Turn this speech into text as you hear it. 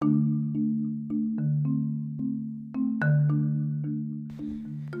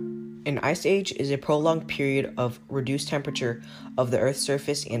An ice age is a prolonged period of reduced temperature of the Earth's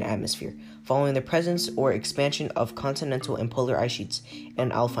surface and atmosphere, following the presence or expansion of continental and polar ice sheets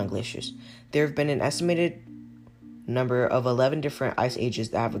and alpine glaciers. There have been an estimated number of 11 different ice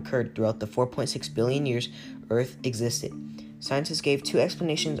ages that have occurred throughout the 4.6 billion years Earth existed. Scientists gave two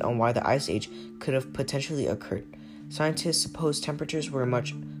explanations on why the ice age could have potentially occurred. Scientists suppose temperatures were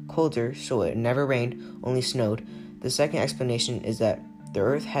much colder, so it never rained, only snowed. The second explanation is that the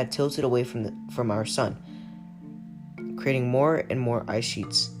Earth had tilted away from our sun, creating more and more ice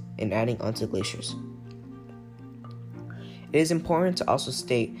sheets and adding onto glaciers. It is important to also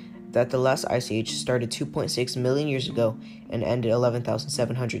state that the last ice age started 2.6 million years ago and ended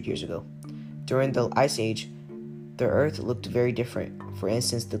 11,700 years ago. During the ice age, the Earth looked very different. For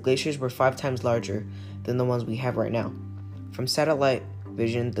instance, the glaciers were 5 times larger than the ones we have right now. From satellite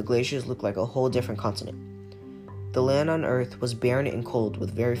vision, the glaciers looked like a whole different continent. The land on Earth was barren and cold,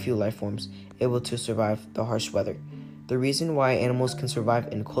 with very few life forms able to survive the harsh weather. The reason why animals can survive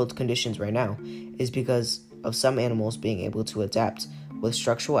in cold conditions right now is because of some animals being able to adapt with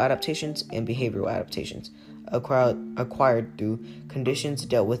structural adaptations and behavioral adaptations acquired through conditions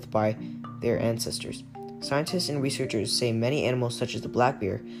dealt with by their ancestors. Scientists and researchers say many animals, such as the black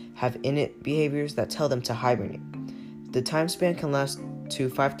bear, have innate behaviors that tell them to hibernate. The time span can last to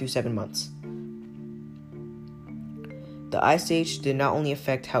 5 through 7 months. The Ice Age did not only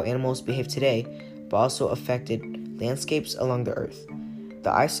affect how animals behave today, but also affected landscapes along the Earth.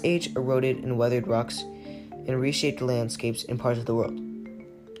 The Ice Age eroded and weathered rocks and reshaped landscapes in parts of the world.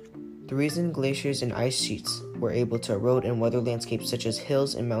 The reason glaciers and ice sheets were able to erode and weather landscapes such as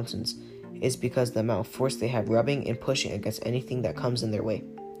hills and mountains is because the amount of force they have rubbing and pushing against anything that comes in their way,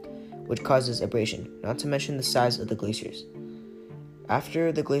 which causes abrasion, not to mention the size of the glaciers.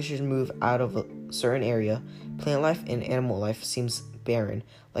 After the glaciers move out of a certain area, plant life and animal life seems barren,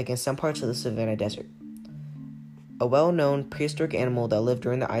 like in some parts of the Savannah Desert. A well-known prehistoric animal that lived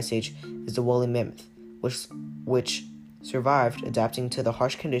during the Ice Age is the woolly mammoth, which survived adapting to the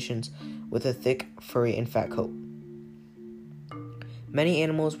harsh conditions with a thick, furry, and fat coat. Many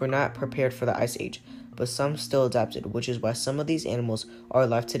animals were not prepared for the Ice Age, but some still adapted, which is why some of these animals are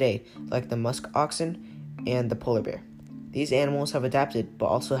alive today, like the musk oxen and the polar bear. These animals have adapted, but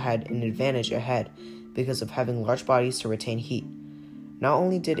also had an advantage ahead because of having large bodies to retain heat. Not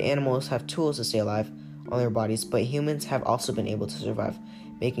only did animals have tools to stay alive on their bodies, but humans have also been able to survive,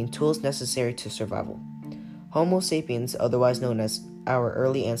 making tools necessary to survival. Homo sapiens, otherwise known as our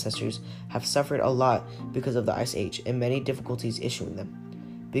early ancestors, have suffered a lot because of the Ice Age and many difficulties issuing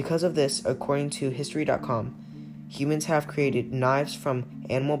them. Because of this, according to History.com, humans have created knives from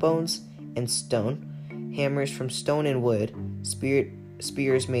animal bones and stone, hammers from stone and wood,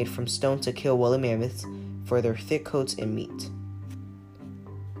 spears made from stone to kill woolly mammoths for their thick coats and meat.